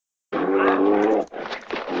No,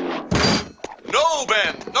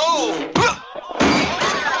 Ben, no!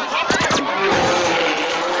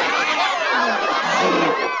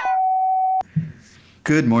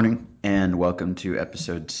 Good morning, and welcome to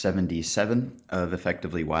episode 77 of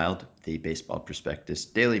Effectively Wild, the Baseball Prospectus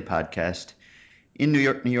Daily Podcast. In New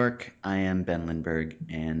York, New York, I am Ben Lindbergh,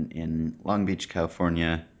 and in Long Beach,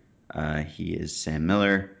 California, he is Sam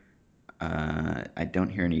Miller. I don't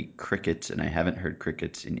hear any crickets, and I haven't heard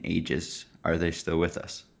crickets in ages. Are they still with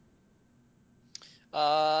us?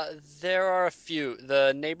 There are a few.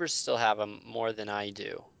 The neighbors still have them more than I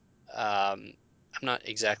do. I'm not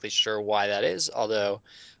exactly sure why that is, although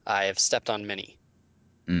I have stepped on many.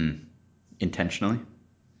 Intentionally?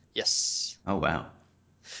 Yes. Oh, wow.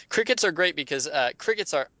 Crickets are great because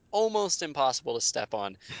crickets are almost impossible to step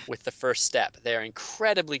on with the first step. They're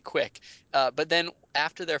incredibly quick. But then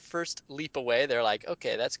after their first leap away, they're like,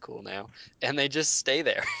 okay, that's cool now. And they just stay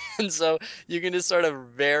there. And so you can just sort of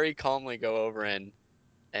very calmly go over and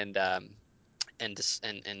get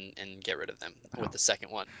rid of them with Wow. the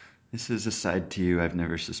second one. This is a side to you I've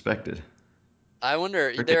never suspected. I wonder,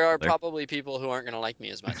 Cricket there are killer. probably people who aren't going to like me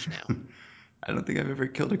as much now. I don't think I've ever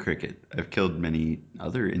killed a cricket. I've killed many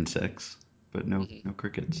other insects, but no, Hmm. no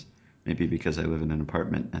crickets. Maybe because I live in an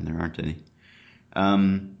apartment and there aren't any.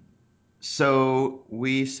 Um, so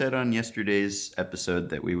we said on yesterday's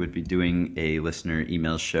episode that we would be doing a listener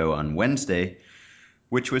email show on Wednesday,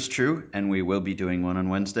 which was true, and we will be doing one on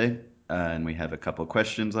Wednesday. And we have a couple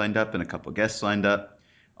questions lined up and a couple guests lined up.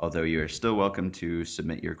 Although you are still welcome to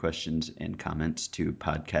submit your questions and comments to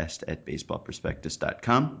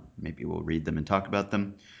podcast@baseballprospectus.com. Maybe we'll read them and talk about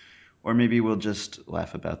them, or maybe we'll just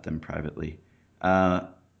laugh about them privately. Uh,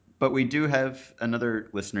 but we do have another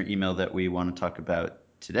listener email that we want to talk about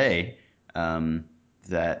today um,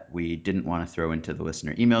 that we didn't want to throw into the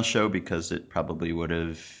listener email show because it probably would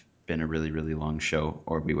have been a really, really long show,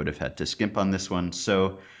 or we would have had to skimp on this one.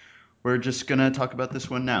 So we're just going to talk about this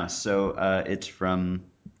one now. So it's from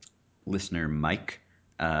listener Mike,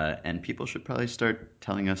 and people should probably start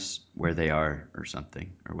telling us where they are or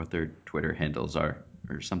something, or what their Twitter handles are,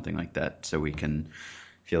 or something like that, so we can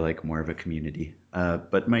feel like more of a community.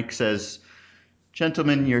 But Mike says,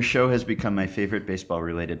 "Gentlemen, your show has become my favorite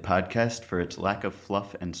baseball-related podcast for its lack of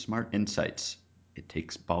fluff and smart insights. It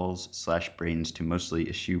takes balls/brains to mostly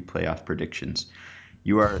issue playoff predictions.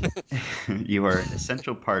 You are you are an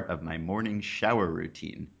essential part of my morning shower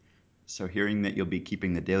routine. So hearing that you'll be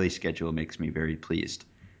keeping the daily schedule makes me very pleased.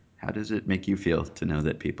 How does it make you feel to know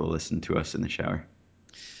that people listen to us in the shower?"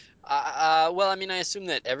 Well, I mean, I assume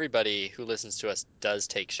that everybody who listens to us does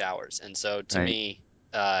take showers, and so to Right. me,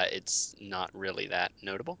 it's not really that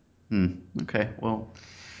notable. Okay. Well,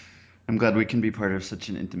 I'm glad we can be part of such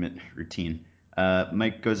an intimate routine.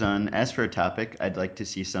 Mike goes on, as for a topic, I'd like to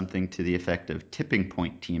see something to the effect of tipping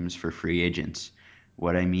point teams for free agents.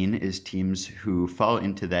 What I mean is teams who fall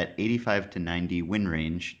into that 85 to 90 win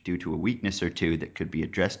range due to a weakness or two that could be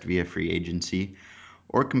addressed via free agency,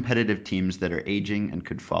 or competitive teams that are aging and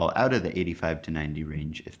could fall out of the 85 to 90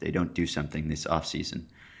 range if they don't do something this offseason.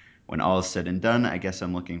 When all is said and done, I guess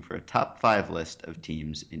I'm looking for a top 5 list of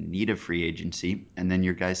teams in need of free agency, and then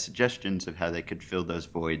your guys' suggestions of how they could fill those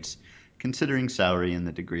voids, considering salary and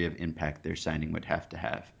the degree of impact their signing would have to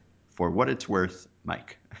have. For what it's worth,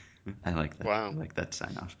 Mike. I like that. I Wow. like that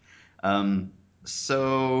sign off. Um,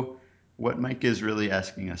 so, what Mike is really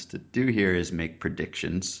asking us to do here is make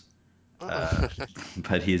predictions, uh,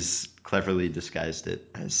 but he's cleverly disguised it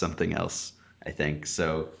as something else, I think.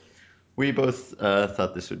 So, we both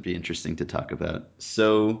thought this would be interesting to talk about.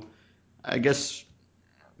 So I guess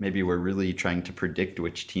maybe we're really trying to predict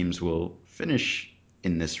which teams will finish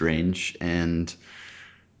in this range. And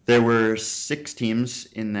there were 6 teams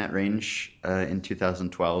in that range in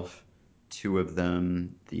 2012. Two of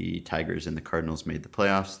them, the Tigers and the Cardinals, made the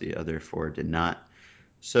playoffs. The other 4 did not.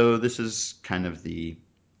 So this is kind of the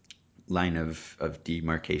line of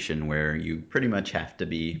demarcation where you pretty much have to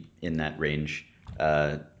be in that range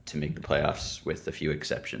to make the playoffs, with a few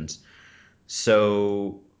exceptions.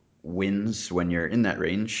 So wins when you're in that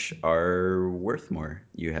range are worth more.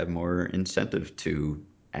 You have more incentive to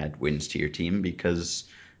add wins to your team because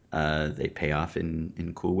they pay off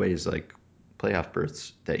in cool ways, like playoff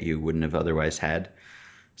berths that you wouldn't have otherwise had.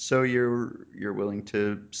 So you're willing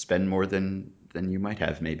to spend more than you might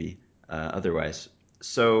have maybe otherwise.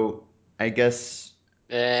 So I guess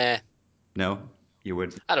Eh, no, you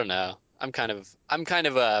wouldn't. I don't know. I'm kind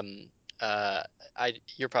of uh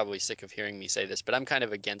you're probably sick of hearing me say this, but I'm kind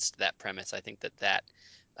of against that premise. I think that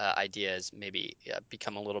idea has maybe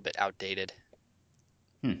become a little bit outdated.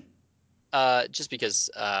 Hmm. Just because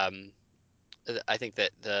I think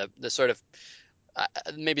that the sort of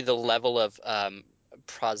maybe the level of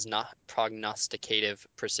prognosticative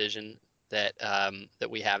precision that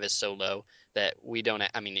we have is so low that we don't.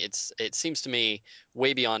 I mean, it seems to me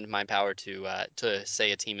way beyond my power to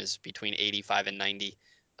say a team is between 85 and 90.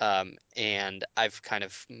 And I've kind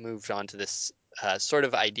of moved on to this sort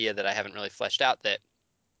of idea that I haven't really fleshed out that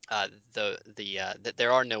that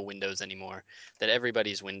there are no windows anymore. That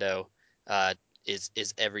everybody's window uh, is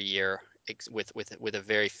every year with a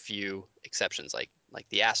very few exceptions. Like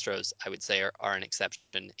the Astros, I would say are an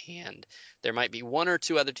exception, and there might be one or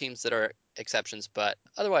two other teams that are exceptions, but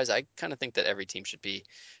otherwise, I kind of think that every team should be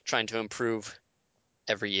trying to improve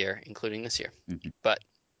every year, including this year. Mhm. But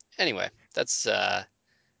anyway, that's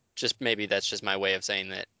just my way of saying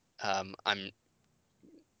that I'm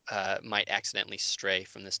might accidentally stray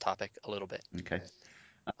from this topic a little bit. Okay.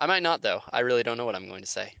 I might not, though. I really don't know what I'm going to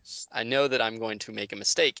say. I know that I'm going to make a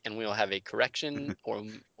mistake, and we will have a correction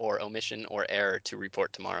or omission or error to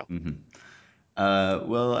report tomorrow. hmm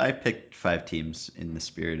well, I picked 5 teams in the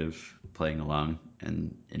spirit of playing along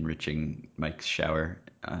and enriching Mike's shower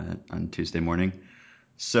on Tuesday morning.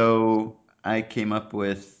 So I came up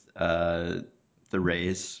with the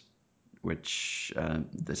Rays, which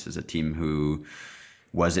this is a team who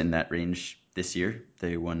was in that range this year.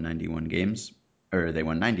 They won 91 games, or they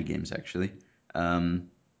won 90 games actually, um,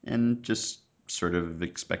 and just sort of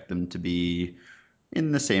expect them to be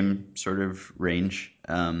in the same sort of range.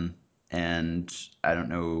 And I don't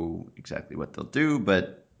know exactly what they'll do,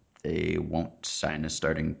 but they won't sign a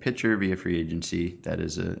starting pitcher via free agency. That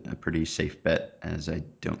is a pretty safe bet, as I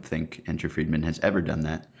don't think Andrew Friedman has ever done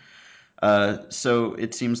that. So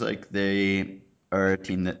it seems like they are a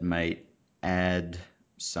team that might add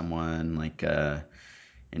someone like an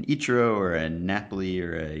Ichiro or a Napoli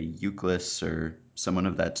or a Euclid or someone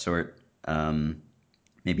of that sort.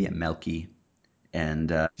 Maybe a Melky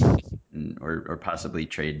and or possibly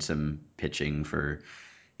trade some pitching for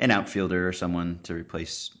an outfielder or someone to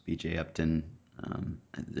replace BJ Upton.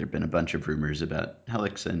 There have been a bunch of rumors about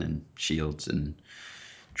Hellickson and Shields, and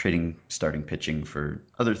trading starting pitching for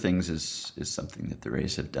other things is something that the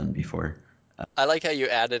Rays have done before. I like how you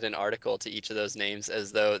added an article to each of those names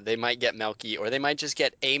as though they might get Melky or they might just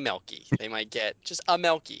get a Melky. They might get just a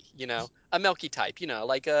Melky, a Melky type,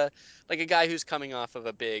 like a guy who's coming off of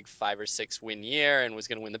a big 5 or 6 win year and was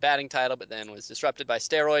going to win the batting title, but then was disrupted by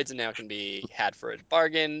steroids and now can be had for a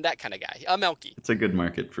bargain. That kind of guy, a Melky. It's a good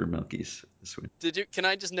market for Melkies this week. Can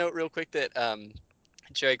I just note real quick that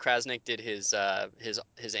Jerry Krasnick did his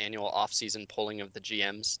annual off-season polling of the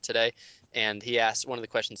GMs today, and he asked one of the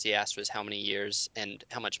questions he asked was how many years and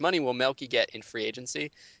how much money will Melky get in free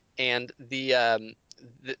agency, and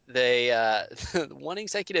one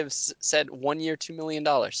executive said 1 year, $2 million,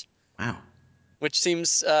 Wow. which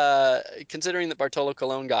seems considering that Bartolo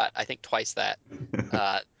Colon got I think twice that,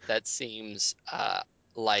 that seems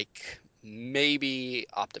like maybe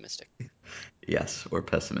optimistic. Yes, or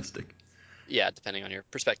pessimistic. Yeah, depending on your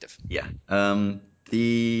perspective. Yeah.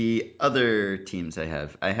 The other teams I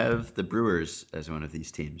have the Brewers as one of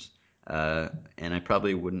these teams. And I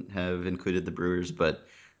probably wouldn't have included the Brewers, but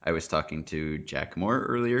I was talking to Jack Moore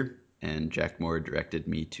earlier, and Jack Moore directed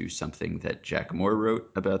me to something that Jack Moore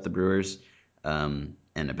wrote about the Brewers, and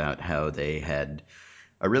about how they had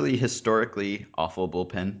a really historically awful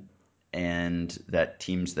bullpen, and that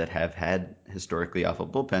teams that have had historically awful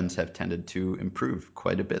bullpens have tended to improve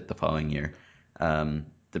quite a bit the following year.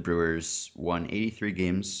 The Brewers won 83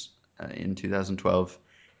 games in 2012,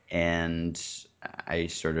 and I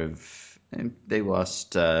sort of they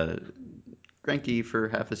lost Greinke for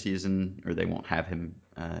half a season, or they won't have him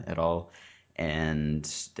at all, and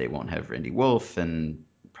they won't have Randy Wolf, and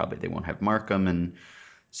probably they won't have Markham, and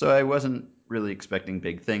so I wasn't really expecting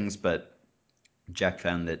big things, but Jack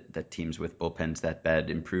found that teams with bullpens that bad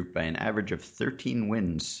improved by an average of 13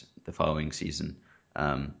 wins the following season.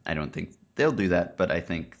 I don't think they'll do that, but I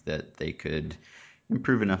think that they could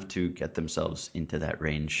improve enough to get themselves into that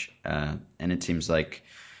range. And it seems like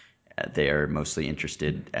they are mostly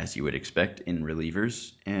interested, as you would expect, in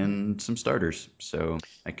relievers and some starters. So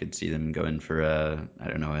I could see them going for I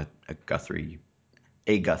don't know, a Guthrie,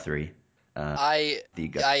 uh, I the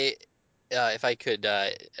Guthrie. I if I could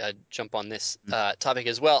jump on this topic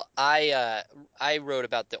as well, I wrote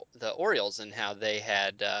about the Orioles and how they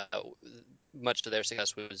had much of their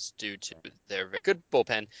success was due to their very good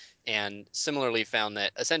bullpen, and similarly found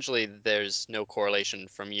that essentially there's no correlation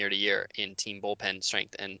from year to year in team bullpen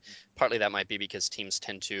strength, and partly that might be because teams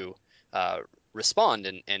tend to uh, respond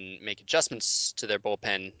and make adjustments to their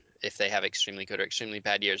bullpen if they have extremely good or extremely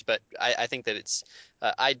bad years. But I think that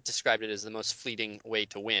I described it as the most fleeting way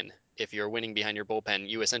to win. If you're winning behind your bullpen,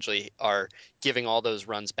 you essentially are giving all those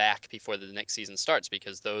runs back before the next season starts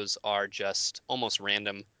because those are just almost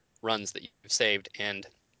random runs that you've saved. And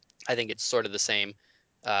I think it's sort of the same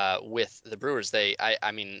with the Brewers.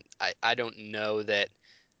 I mean, I don't know that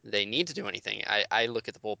they need to do anything. I look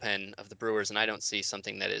at the bullpen of the Brewers and I don't see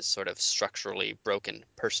something that is sort of structurally broken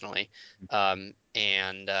personally.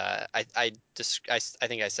 And I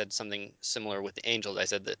think I said something similar with the Angels. I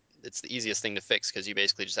said that it's the easiest thing to fix because you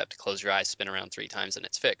basically just have to close your eyes, spin around 3 times, and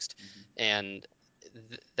it's fixed. And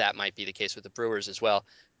that might be the case with the Brewers as well.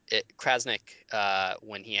 Krasnick,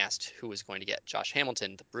 when he asked who was going to get Josh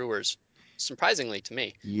Hamilton, the Brewers, surprisingly to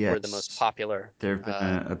me, were the most Yes, popular there have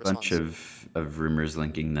been a bunch response. of rumors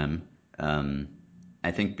linking them. Um,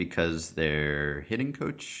 I think because their hitting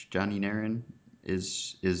coach Johnny Narin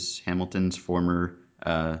is Hamilton's former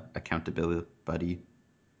accountability buddy,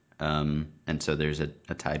 and so there's a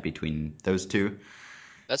tie between those two.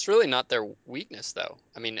 That's really not their weakness, though.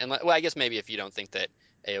 I mean, well, I guess maybe if you don't think that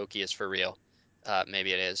Aoki is for real,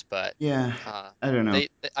 maybe it is. But Yeah, uh, I don't know.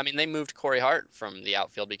 I mean, they moved Corey Hart from the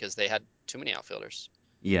outfield because they had too many outfielders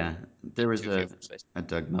Yeah, there and was too few first basemen. a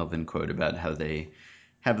Doug Melvin quote about how they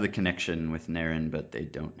have the connection with Narin, but they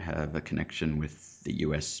don't have a connection with the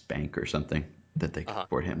U.S. Bank or something that they could Uh-huh.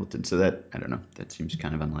 afford Hamilton. So that, I don't know, that seems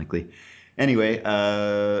kind of unlikely. Anyway,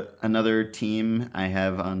 another team I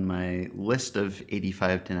have on my list of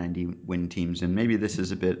 85 to 90 win teams, and maybe this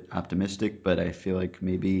is a bit optimistic, but I feel like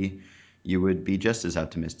maybe you would be just as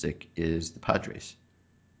optimistic, is the Padres.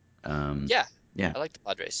 Um, Yeah, yeah. I like the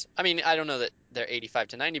Padres. I mean, I don't know that they're 85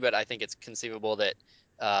 to 90, but I think it's conceivable that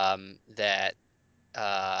um, that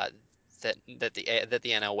uh, that the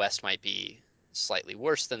NL West might be slightly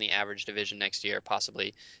worse than the average division next year,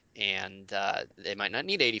 possibly, and they might not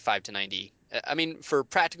need 85 to 90. I mean, for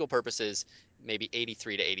practical purposes, maybe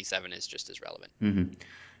 83 to 87 is just as relevant. Mhm.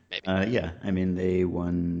 Maybe. Yeah, I mean they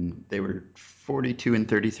won. They were 42 and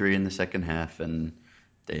 33 in the second half, and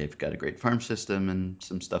they've got a great farm system and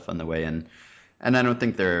some stuff on the way. And I don't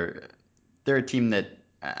think they're a team that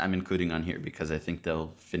I'm including on here because I think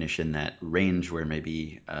they'll finish in that range where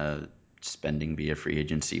maybe spending via free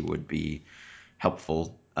agency would be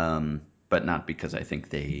helpful, but not because I think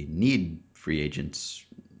they need free agents.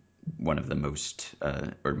 One of the most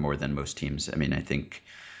or more than most teams. I mean, I think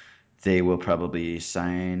they will probably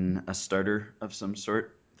sign a starter of some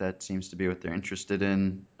sort. That seems to be what they're interested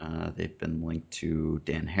in. They've been linked to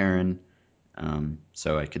Dan Heron,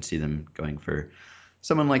 so I could see them going for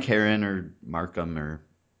someone like Heron or Markham or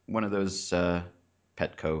one of those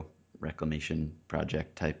Petco reclamation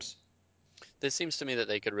project types. This seems to me that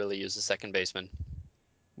they could really use a second baseman,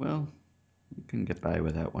 Well, you can get by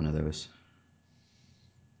without one of those.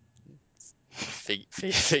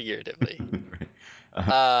 figuratively. Right.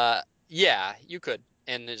 Uh, Yeah, you could,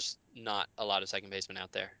 and there's not a lot of second basemen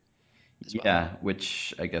out there as well. Yeah,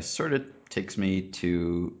 which I guess sort of takes me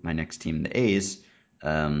to my next team, the A's,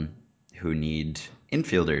 um, who need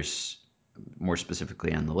infielders, more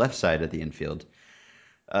specifically on the left side of the infield.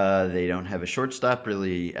 They don't have a shortstop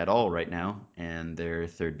really at all right now, and their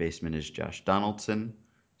third baseman is Josh Donaldson.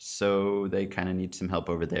 So they kind of need some help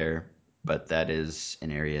over there, but that is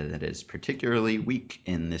an area that is particularly weak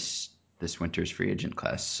in this winter's free agent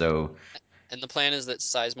class. So And the plan is that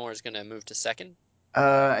Sizemore is going to move to second.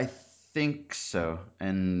 I think so,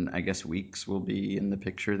 and I guess Weeks will be in the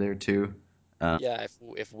picture there too. Um, Yeah,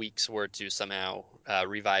 if Weeks were to somehow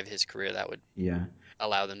revive his career, that would yeah.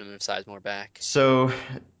 allow them to move Sizemore back. So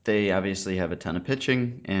they obviously have a ton of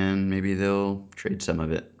pitching, and maybe they'll trade some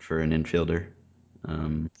of it for an infielder.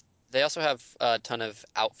 Um, They also have a ton of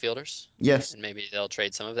outfielders, yes, and maybe they'll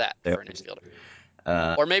trade some of that they for an always infielder. do.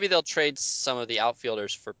 Uh, Or maybe they'll trade some of the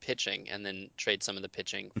outfielders for pitching, and then trade some of the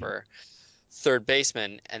pitching for third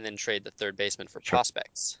baseman, and then trade the third baseman for sure.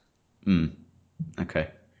 prospects. Mm,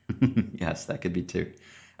 okay. Yes, that could be too.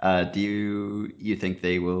 Do you think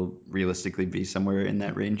they will realistically be somewhere in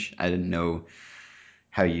that range? I didn't know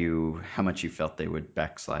how much you felt they would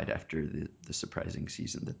backslide after the surprising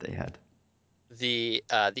season that they had. The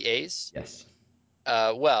A's, Yes.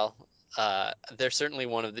 well, they're certainly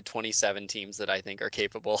one of the 27 teams that I think are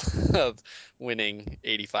capable of winning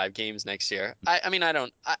 85 games next year. I mean, I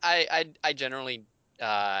don't, I generally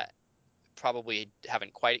uh, probably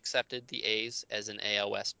haven't quite accepted the A's as an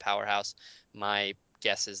AL West powerhouse. My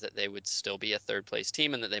guess is that they would still be a third place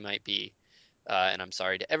team and that they might be, and I'm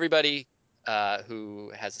sorry to everybody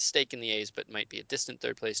who has a stake in the A's, but might be a distant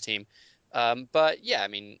third place team. But yeah, I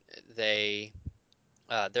mean, they're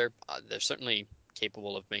certainly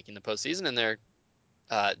capable of making the postseason, and they're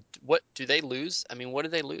Uh, what do they lose? I mean, what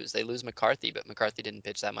did they lose? They lose McCarthy, but McCarthy didn't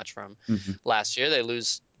pitch that much from Hmm. last year. They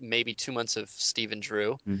lose maybe 2 months of Stephen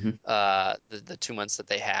Drew, Hmm. the 2 months that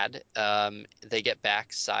they had. They get back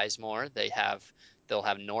Sizemore. They'll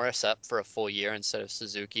have Norris up for a full year instead of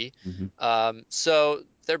Suzuki. Hmm. So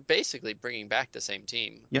they're basically bringing back the same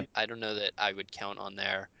team. Yep. I don't know that I would count on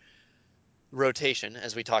their rotation.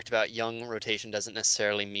 As we talked about, young rotation doesn't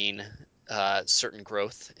necessarily mean certain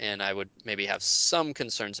growth, and I would maybe have some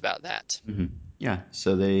concerns about that. Hmm. Yeah.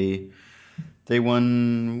 So they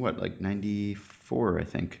won what, like 94, I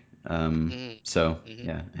think. Mm, So hmm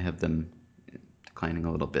yeah, I have them declining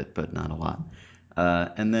a little bit, but not a lot.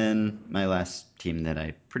 And then my last team that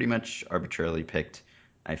I pretty much arbitrarily picked,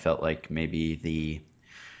 I felt like maybe the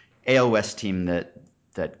AL West team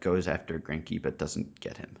that goes after Greinke but doesn't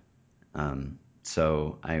get him.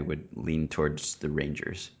 So I would lean towards the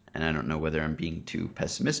Rangers. And I don't know whether I'm being too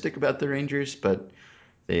pessimistic about the Rangers, but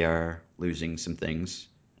they are losing some things.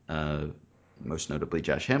 Uh, Most notably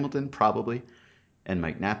Josh Hamilton, probably, and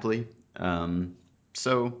Mike Napoli.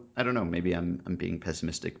 So I don't know. Maybe I'm being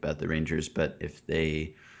pessimistic about the Rangers, but if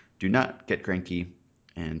they do not get Greinke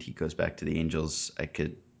and he goes back to the Angels, I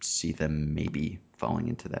could see them maybe falling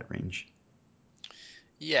into that range.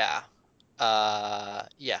 Yeah.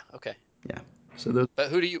 Yeah, okay. Yeah. So those. But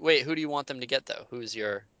who do you want them to get though?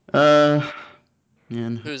 Uh,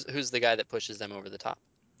 Man. Who's the guy that pushes them over the top?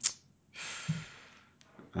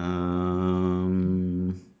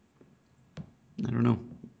 Um, I don't know.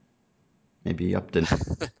 Maybe Upton.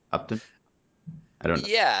 Upton. I don't know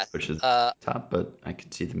Yeah. which is Uh top, but I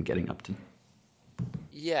could see them getting Upton.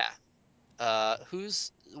 yeah.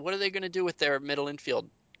 Who's what are they going to do with their middle infield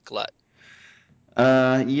glut?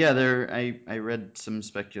 Yeah, I read some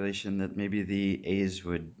speculation that maybe the A's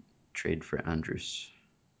would trade for Andrus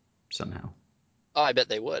somehow. Oh, I bet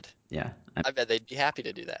they would. Yeah, I I bet they'd be happy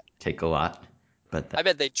to do that. take a lot, but I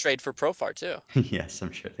bet they'd trade for Profar too. yes,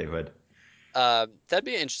 I'm sure they would. That'd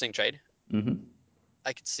be an interesting trade. Hmm.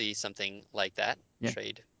 I could see something like that. Yeah,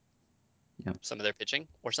 Trade yeah, some of their pitching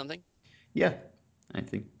or something. yeah. I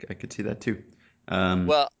think I could see that too. Um,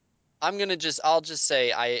 Well, I'll just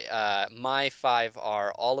say my five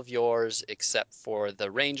are all of yours except for the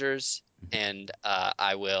Rangers, and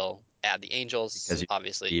I will add the Angels, because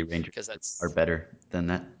obviously, the Rangers because are that's better than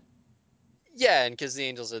that. yeah, and because the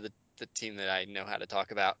Angels are the team that I know how to talk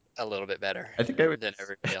about a little bit better I think I was than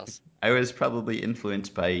everybody else. I was probably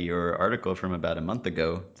influenced by your article from about a month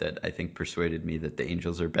ago that I think persuaded me that the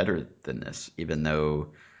Angels are better than this, even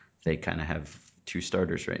though they kind of have two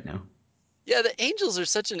starters right now. Yeah, the Angels are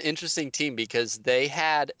such an interesting team because they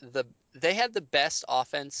had the best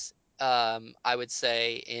offense, I would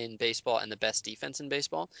say, in baseball and the best defense in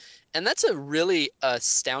baseball. And that's a really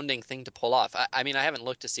astounding thing to pull off. I mean, I haven't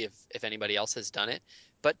looked to see if anybody else has done it,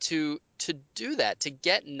 but to do that, to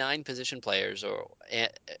get nine position players, or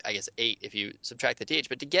I guess eight if you subtract the DH,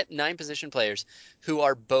 but to get nine position players who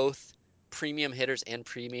are both premium hitters and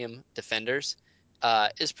premium defenders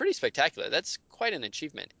is pretty spectacular. That's quite an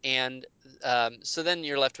achievement. And so then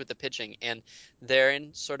you're left with the pitching, and they're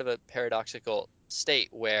in sort of a paradoxical state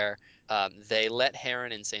where they let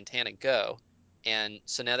Heron and Santana go, and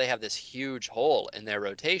so now they have this huge hole in their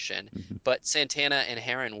rotation. Hmm. But Santana and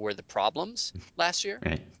Heron were the problems last year,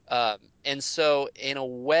 Right. and so in a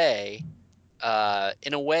way,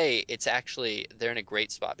 it's actually they're in a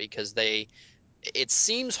great spot because it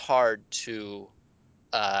seems hard to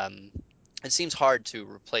um, it seems hard to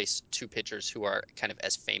replace two pitchers who are kind of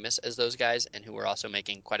as famous as those guys and who are also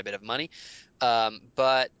making quite a bit of money.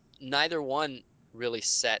 But neither one really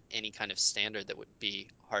set any kind of standard that would be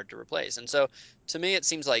hard to replace. And so to me, it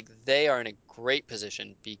seems like they are in a great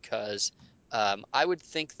position because I would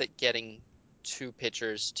think that getting two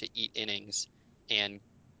pitchers to eat innings and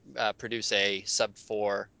produce a sub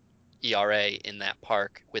 4 ERA in that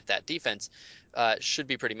park with that defense should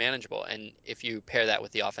be pretty manageable. And if you pair that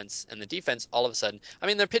with the offense and the defense, all of a sudden, I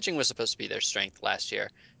mean, their pitching was supposed to be their strength last year,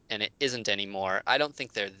 and it isn't anymore. I don't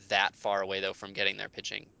think they're that far away, though, from getting their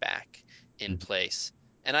pitching back in Mhm. place.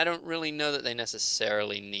 And I don't really know that they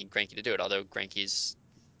necessarily need Greinke to do it, although Greinke's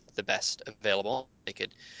the best available. They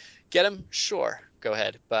could get him, sure, go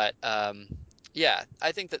ahead. But yeah,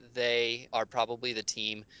 I think that they are probably the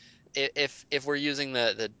team. If we're using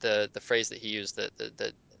the phrase that he used,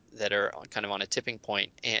 the that are kind of on a tipping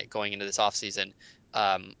point and going into this offseason,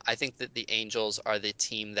 I think that the Angels are the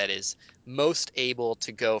team that is most able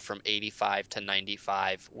to go from 85 to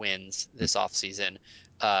 95 wins this offseason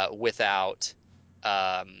without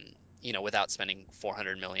um, without spending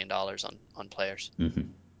 $400 million on players. Hmm.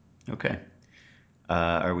 Okay.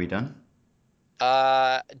 Are we done?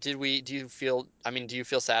 Do you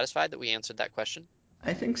feel satisfied that we answered that question?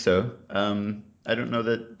 I think so. I don't know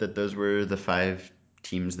that those were the five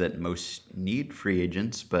teams that most need free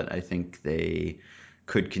agents, but I think they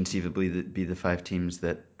could conceivably be the five teams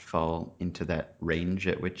that fall into that range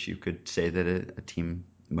at which you could say that a team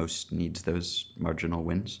most needs those marginal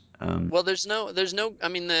wins. Well, I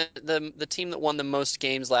mean, the team that won the most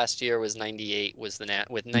games last year was 98 was the Nat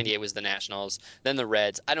with 98 was the Nationals, then the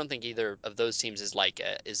Reds. I don't think either of those teams is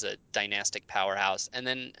a dynastic powerhouse. And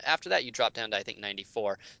then after that you drop down to I think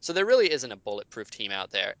 94. So there really isn't a bulletproof team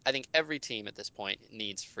out there. I think every team at this point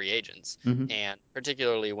needs free agents. Mhm. And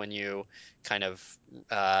particularly when you kind of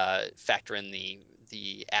factor in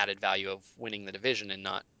the added value of winning the division and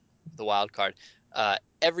not the wild card.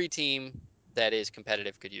 Every team that is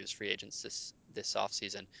competitive could use free agents this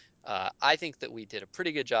offseason. I think that we did a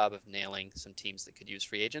pretty good job of nailing some teams that could use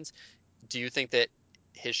free agents. Do you think that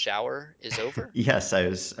his shower is over? Yes, I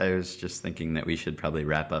was just thinking that we should probably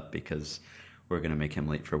wrap up because we're gonna make him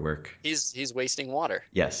late for work. He's wasting water.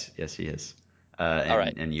 Yes, yes, he is. All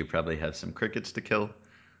right. And you probably have some crickets to kill.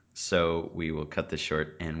 So we will cut this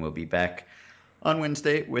short and we'll be back on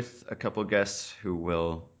Wednesday with a couple guests who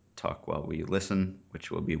will talk while we listen,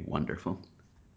 which will be wonderful.